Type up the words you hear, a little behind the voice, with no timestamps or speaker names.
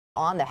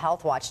On the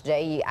Health Watch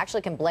today, you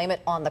actually can blame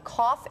it on the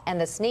cough and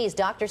the sneeze.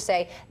 Doctors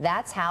say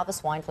that's how the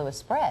swine flu is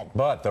spread.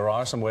 But there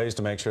are some ways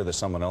to make sure that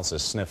someone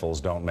else's sniffles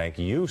don't make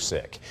you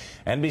sick.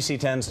 NBC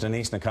 10's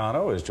Denise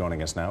Nakano is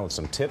joining us now with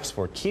some tips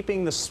for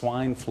keeping the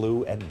swine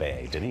flu at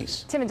bay.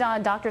 Denise. Tim and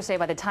Don, doctors say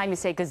by the time you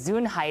say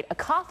Gesundheit, a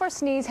cough or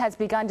sneeze has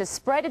begun to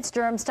spread its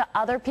germs to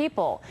other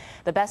people.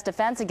 The best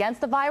defense against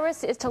the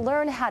virus is to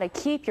learn how to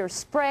keep your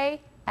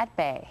spray at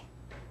bay.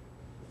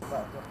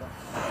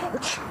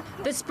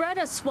 The spread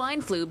of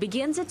swine flu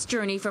begins its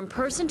journey from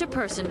person to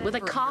person with a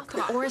cough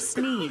or a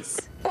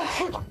sneeze.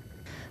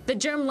 The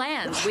germ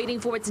lands, waiting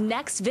for its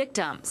next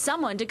victim,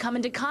 someone to come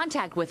into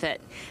contact with it,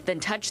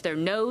 then touch their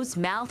nose,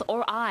 mouth,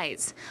 or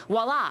eyes.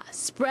 Voila,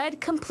 spread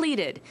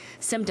completed.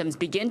 Symptoms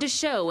begin to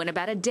show in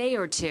about a day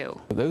or two.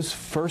 Those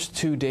first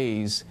 2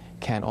 days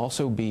can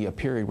also be a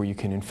period where you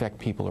can infect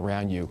people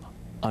around you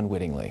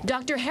unwittingly.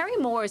 Dr. Harry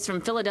Morris from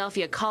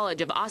Philadelphia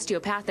College of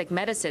Osteopathic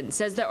Medicine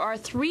says there are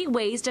 3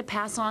 ways to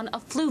pass on a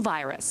flu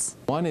virus.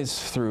 One is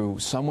through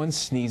someone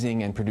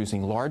sneezing and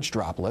producing large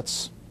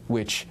droplets,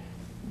 which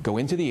go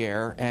into the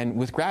air and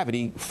with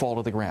gravity fall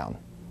to the ground.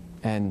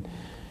 And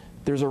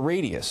there's a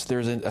radius,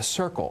 there's a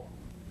circle,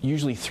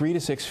 usually 3 to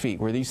 6 feet,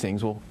 where these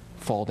things will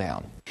fall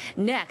down.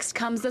 Next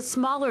comes the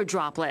smaller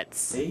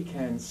droplets. They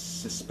can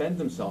suspend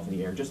themselves in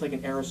the air, just like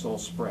an aerosol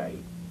spray,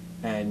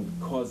 and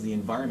cause the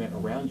environment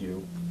around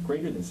you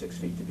greater than 6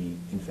 feet to be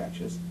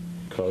infectious.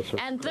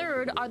 And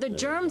third are the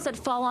germs that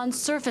fall on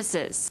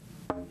surfaces.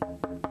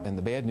 And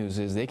the bad news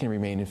is they can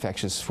remain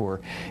infectious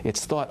for,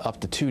 it's thought, up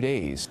to 2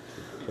 days.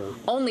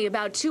 Only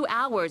about 2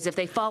 hours if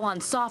they fall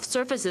on soft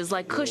surfaces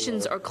like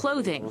cushions or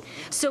clothing.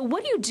 So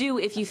what do you do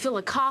if you feel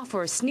a cough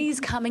or a sneeze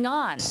coming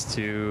on?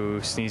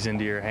 To sneeze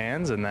into your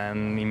hands and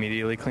then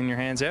immediately clean your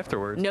hands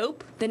afterwards.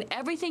 Nope, then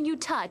everything you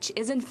touch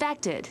is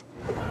infected.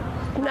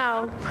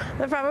 No,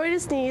 the proper way to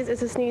sneeze is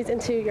to sneeze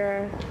into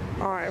your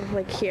arm,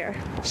 like here.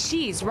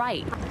 She's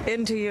right.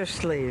 Into your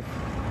sleeve.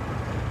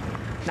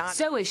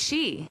 So is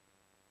she.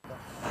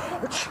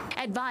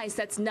 Advice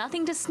that's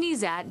nothing to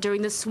sneeze at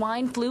during the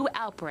swine flu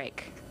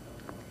outbreak.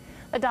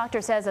 The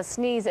doctor says a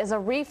sneeze is a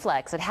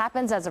reflex. It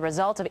happens as a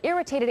result of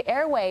irritated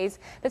airways,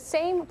 the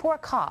same for a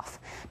cough.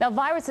 Now,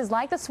 viruses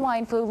like the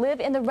swine flu live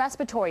in the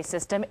respiratory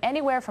system,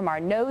 anywhere from our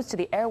nose to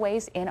the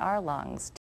airways in our lungs.